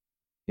done.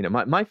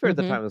 My fear at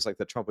the time was like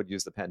that Trump would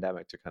use the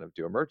pandemic to kind of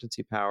do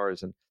emergency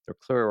powers, and there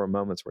clearly were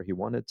moments where he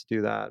wanted to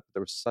do that. But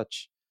there was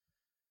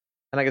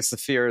and I guess the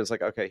fear is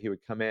like, okay, he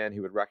would come in,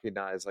 he would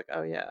recognize like,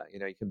 oh yeah, you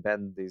can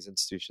bend these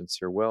institutions to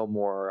your will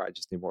more. I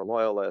just need more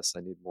loyalists. I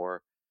need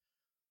more.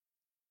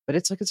 But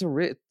it's like,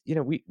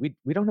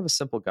 we don't have a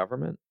simple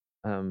government.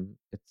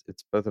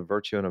 It's both a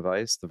virtue and a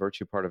vice. The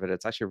virtue part of it,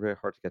 it's actually really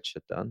hard to get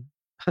shit done.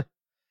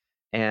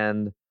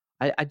 And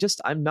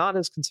I'm not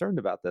as concerned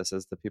about this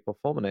as the people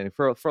fulminating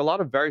for a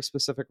lot of very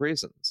specific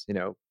reasons.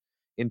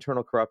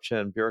 Internal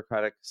corruption,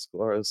 bureaucratic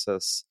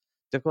sclerosis,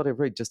 difficulty of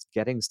really just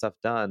getting stuff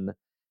done.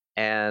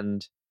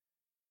 And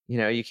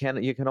you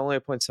can only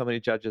appoint so many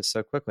judges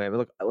so quickly. I mean,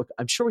 look,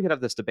 I'm sure we could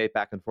have this debate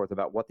back and forth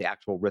about what the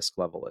actual risk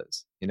level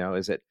is.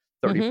 Is it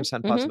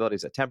 30% possibility?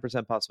 Is it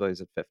 10% possibility?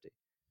 Is it 50?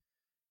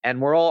 And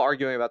we're all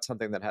arguing about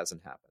something that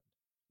hasn't happened,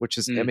 which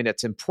is, I mean,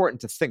 it's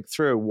important to think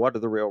through what are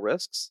the real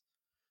risks.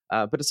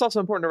 But it's also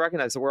important to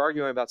recognize that we're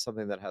arguing about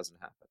something that hasn't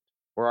happened.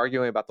 We're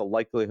arguing about the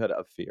likelihood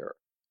of fear.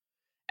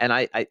 And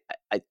I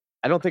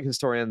don't think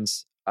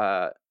historians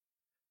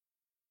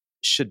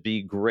should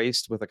be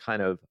graced with a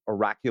kind of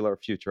oracular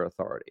future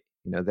authority.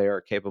 They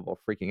are capable of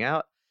freaking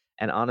out.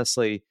 And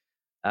honestly,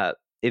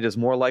 it is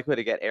more likely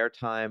to get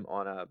airtime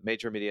on a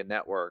major media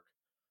network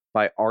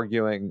by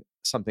arguing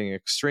something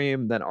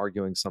extreme than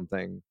arguing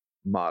something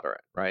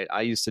moderate, right?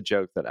 I used to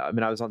joke that, I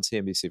was on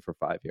CNBC for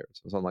 5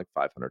 years. I was on like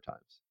 500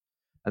 times.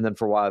 And then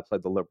for a while, I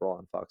played the liberal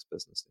on Fox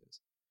Business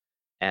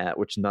News,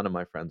 which none of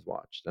my friends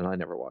watched. And I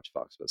never watched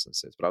Fox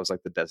Business News, but I was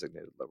like the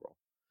designated liberal.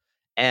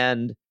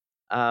 And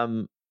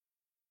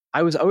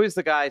I was always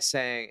the guy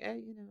saying, hey, I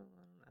don't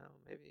know,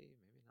 maybe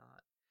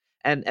not.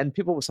 And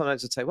people would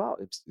sometimes would say, well,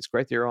 it's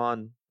great that you're on.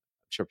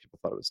 I'm sure people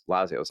thought it was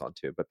lousy I was on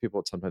too, but people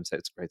would sometimes say,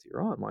 it's great that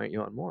you're on. Why aren't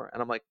you on more?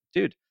 And I'm like,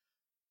 dude,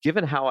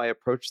 given how I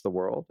approach the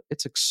world,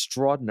 it's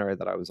extraordinary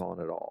that I was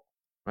on at all,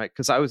 right?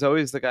 Because I was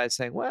always the guy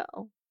saying,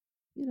 well,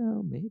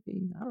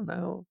 maybe, I don't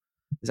know.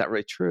 Is that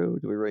really true?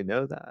 Do we really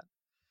know that?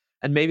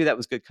 And maybe that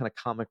was good kind of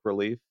comic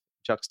relief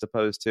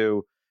juxtaposed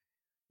to,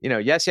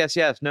 yes, yes,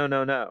 yes, no,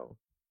 no, no.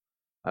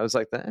 I was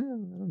like, I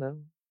don't know,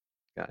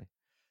 guy.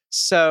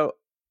 So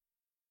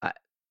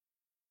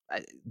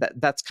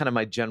that's kind of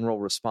my general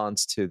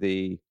response to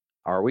the,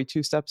 are we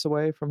 2 steps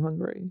away from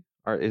Hungary?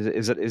 Or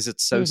is it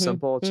so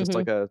simple? It's just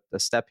like a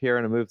step here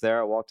and a move there,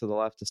 a walk to the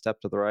left, a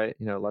step to the right.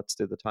 Let's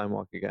do the time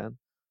walk again.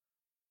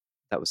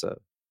 That was a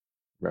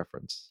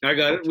reference. I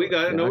got it. We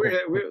got it. No, okay.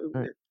 we're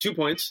right. 2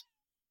 points.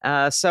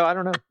 So I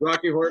don't know.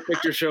 Rocky Horror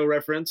Picture Show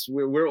reference.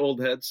 We're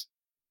old heads.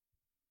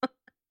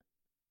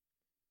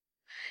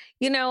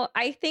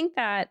 I think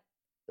that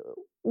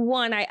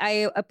one,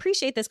 I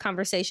appreciate this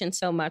conversation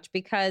so much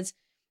because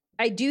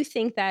I do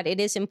think that it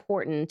is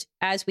important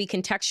as we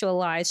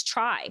contextualize,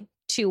 try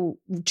to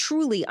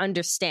truly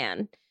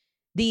understand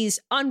these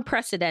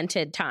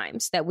unprecedented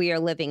times that we are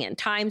living in,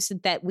 times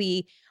that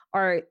we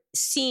are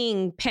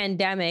seeing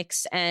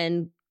pandemics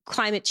and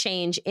climate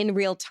change in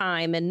real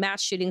time and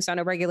mass shootings on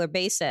a regular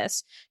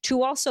basis,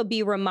 to also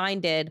be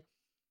reminded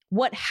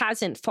what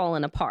hasn't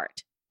fallen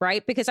apart,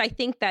 right? Because I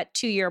think that,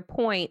 to your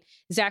point,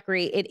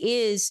 Zachary, it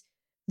is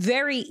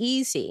very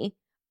easy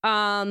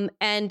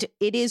and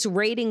it is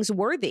ratings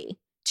worthy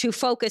to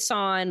focus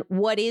on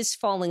what is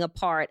falling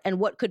apart and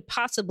what could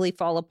possibly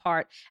fall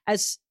apart,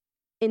 as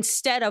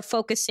instead of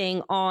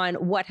focusing on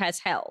what has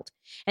held.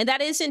 And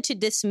that isn't to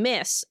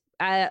dismiss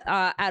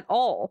at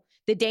all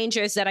the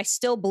dangers that I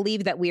still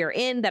believe that we are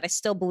in, that I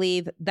still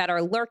believe that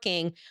are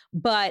lurking,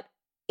 but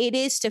it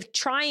is to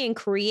try and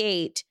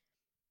create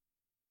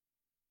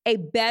a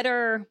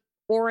better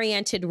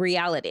oriented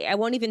reality. I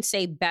won't even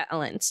say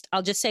balanced.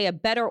 I'll just say a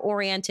better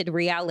oriented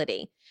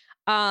reality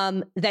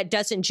that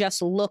doesn't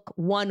just look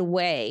one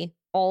way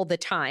all the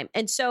time.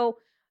 And so,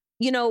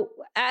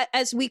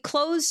 as we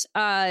close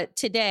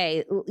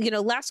today,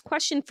 last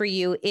question for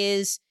you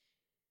is,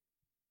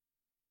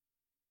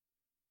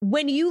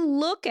 when you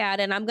look at,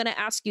 and I'm going to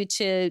ask you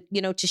to,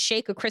 to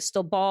shake a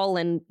crystal ball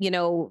and,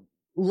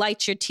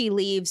 light your tea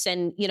leaves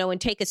and,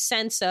 and take a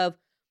sense of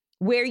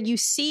where you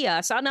see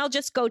us. And I'll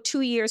just go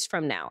 2 years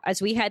from now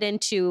as we head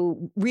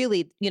into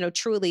really,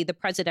 truly the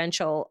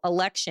presidential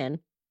election.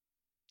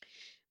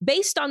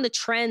 based on the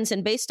trends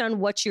and based on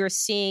what you're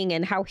seeing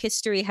and how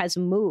history has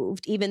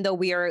moved, even though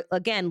we are,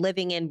 again,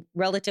 living in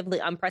relatively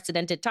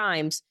unprecedented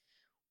times,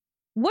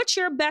 what's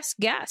your best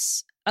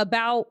guess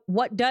about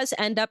what does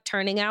end up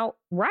turning out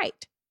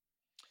right?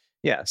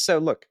 Yeah. So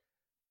look,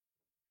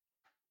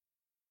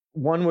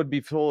 one would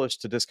be foolish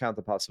to discount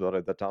the possibility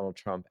that Donald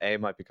Trump, A,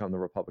 might become the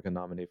Republican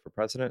nominee for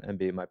president, and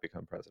B, might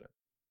become president.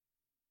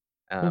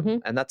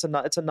 And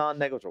it's a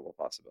non-negligible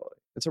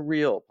possibility. It's a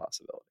real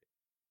possibility.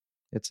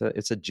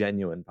 It's a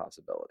genuine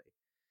possibility.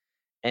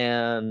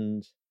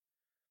 And,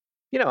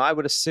 I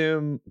would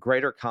assume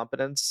greater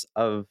competence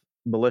of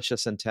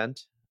malicious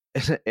intent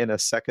in a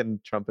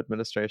second Trump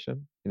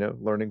administration,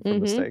 learning from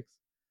mistakes.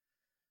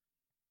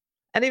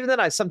 And even then,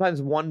 I sometimes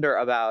wonder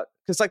about,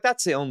 because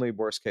that's the only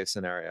worst case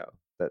scenario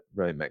that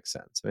really makes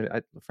sense. I mean,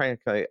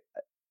 frankly,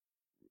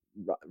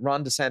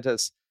 Ron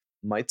DeSantis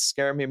might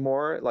scare me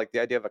more. Like,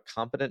 the idea of a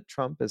competent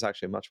Trump is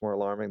actually much more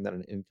alarming than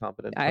an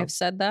incompetent Trump. I've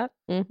said that.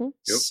 Mm-hmm.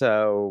 Yep.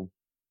 So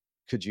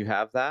could you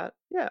have that?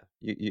 Yeah,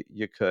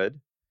 you could.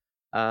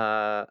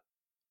 But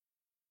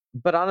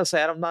honestly,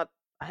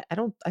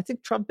 I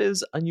think Trump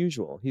is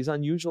unusual. He's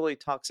unusually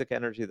toxic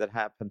energy that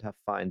happened to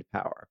find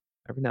power.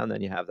 Every now and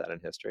then you have that in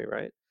history,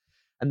 right?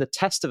 And the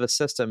test of a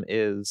system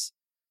is,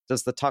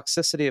 does the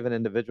toxicity of an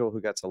individual who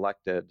gets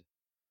elected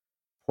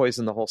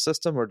poison the whole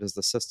system, or does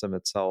the system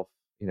itself,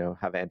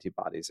 have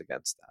antibodies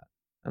against that?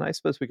 And I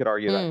suppose we could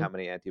argue about how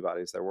many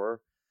antibodies there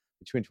were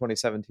between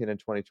 2017 and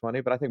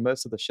 2020, but I think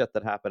most of the shit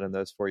that happened in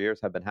those 4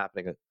 years have been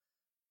happening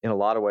in a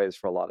lot of ways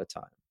for a lot of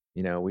time.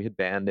 We had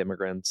banned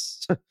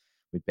immigrants.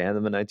 We banned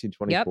them in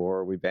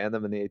 1924. Yep. We banned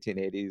them in the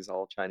 1880s,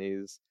 all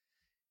Chinese.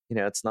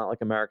 It's not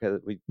like America.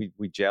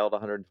 We jailed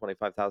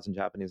 125,000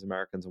 Japanese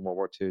Americans in World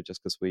War II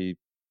just because we,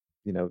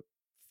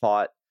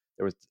 thought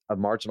there was a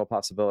marginal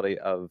possibility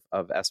of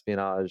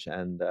espionage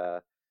and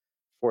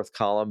fourth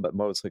column, but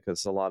mostly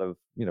because a lot of,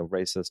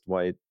 racist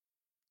white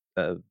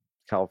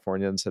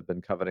Californians had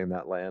been coveting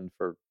that land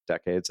for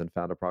decades and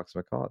found a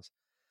proximate cause.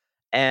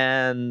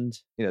 And,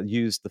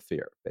 used the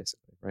fear,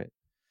 basically, right?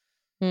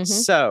 Mm-hmm.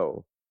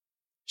 So,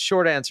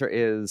 short answer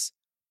is,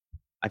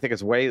 I think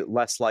it's way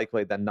less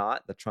likely than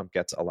not that Trump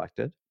gets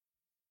elected.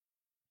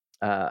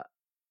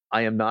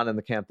 I am not in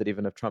the camp that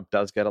even if Trump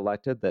does get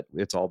elected, that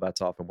it's all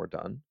bets off and we're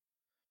done.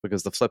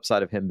 Because the flip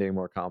side of him being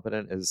more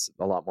competent is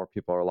a lot more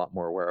people are a lot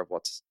more aware of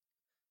what's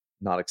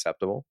not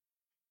acceptable.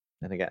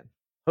 And again,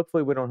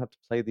 hopefully we don't have to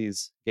play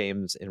these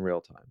games in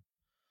real time.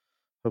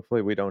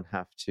 Hopefully we don't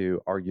have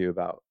to argue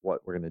about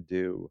what we're going to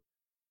do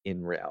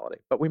in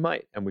reality. But we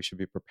might, and we should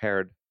be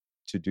prepared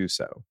to do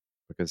so,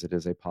 because it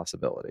is a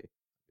possibility,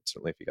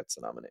 certainly if he gets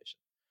the nomination.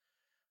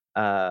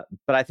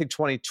 But I think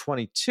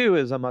 2022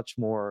 is a much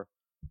more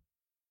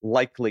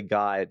likely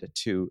guide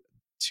to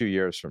 2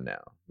 years from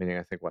now, meaning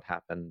I think what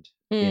happened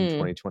in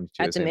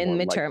 2022 is a more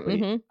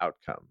likely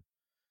outcome.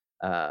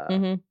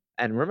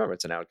 And remember,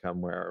 it's an outcome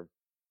where,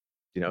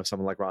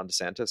 someone like Ron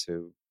DeSantis,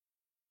 who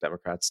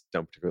Democrats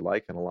don't particularly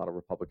like and a lot of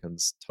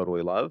Republicans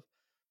totally love,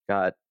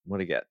 got, what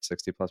did he get,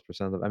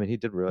 60+% of them? I mean, he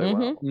did really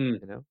well,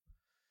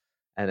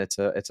 and it's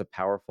a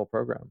powerful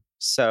program.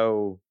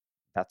 So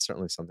that's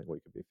certainly something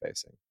we could be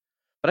facing.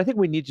 But I think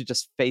we need to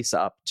just face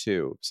up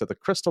to, so the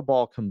crystal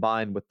ball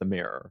combined with the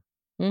mirror.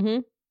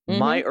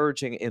 My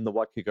urging in the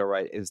What Could Go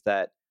Right is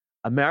that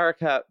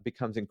America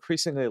becomes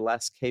increasingly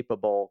less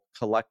capable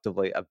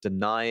collectively of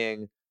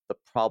denying the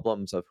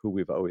problems of who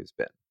we've always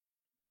been,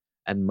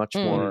 and much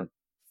more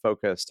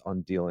focused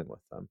on dealing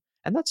with them.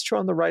 And that's true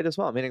on the right as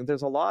well. Meaning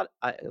there's a lot,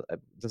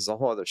 this is a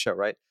whole other show,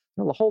 right?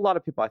 There's a whole lot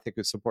of people, I think,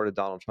 who supported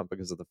Donald Trump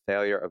because of the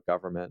failure of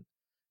government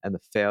and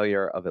the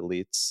failure of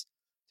elites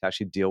to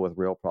actually deal with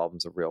real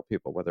problems of real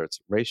people, whether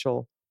it's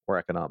racial or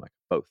economic,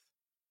 both,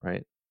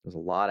 right? There's a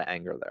lot of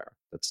anger there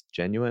that's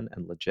genuine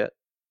and legit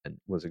and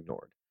was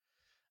ignored.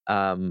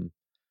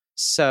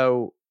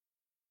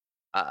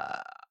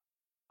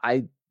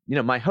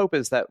 My hope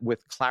is that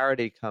with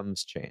clarity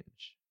comes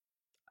change.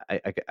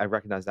 I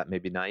recognize that may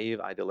be naive,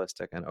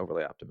 idealistic, and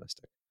overly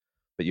optimistic.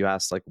 But you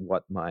asked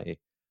what my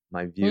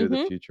view of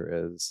the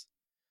future is.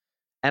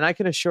 And I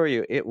can assure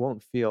you it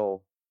won't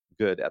feel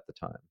good at the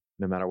time,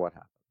 no matter what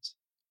happens.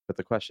 But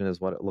the question is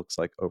what it looks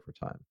like over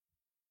time.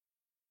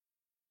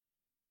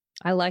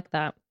 I like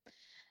that.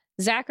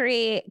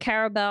 Zachary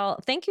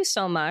Karabell, thank you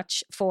so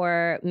much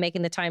for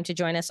making the time to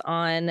join us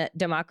on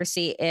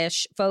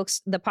Democracy-ish.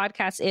 Folks, the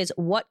podcast is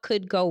What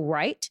Could Go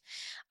Right.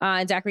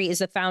 Zachary is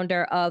the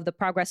founder of the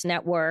Progress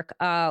Network,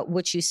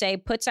 which you say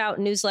puts out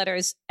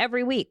newsletters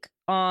every week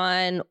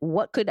on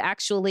what could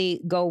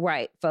actually go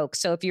right, folks.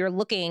 So if you're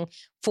looking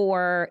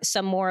for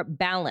some more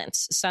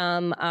balance,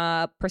 some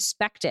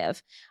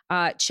perspective,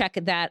 check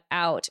that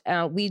out.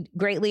 We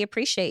greatly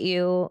appreciate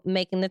you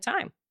making the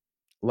time.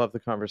 Love the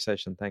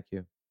conversation. Thank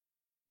you.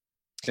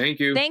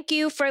 Thank you. Thank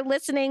you for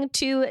listening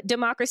to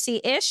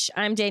Democracy-ish.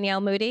 I'm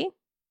Danielle Moody.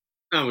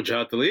 I'm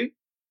Wajahat Ali.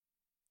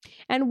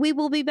 And we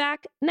will be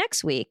back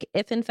next week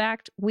if, in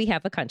fact, we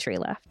have a country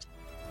left.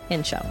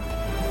 Inshallah.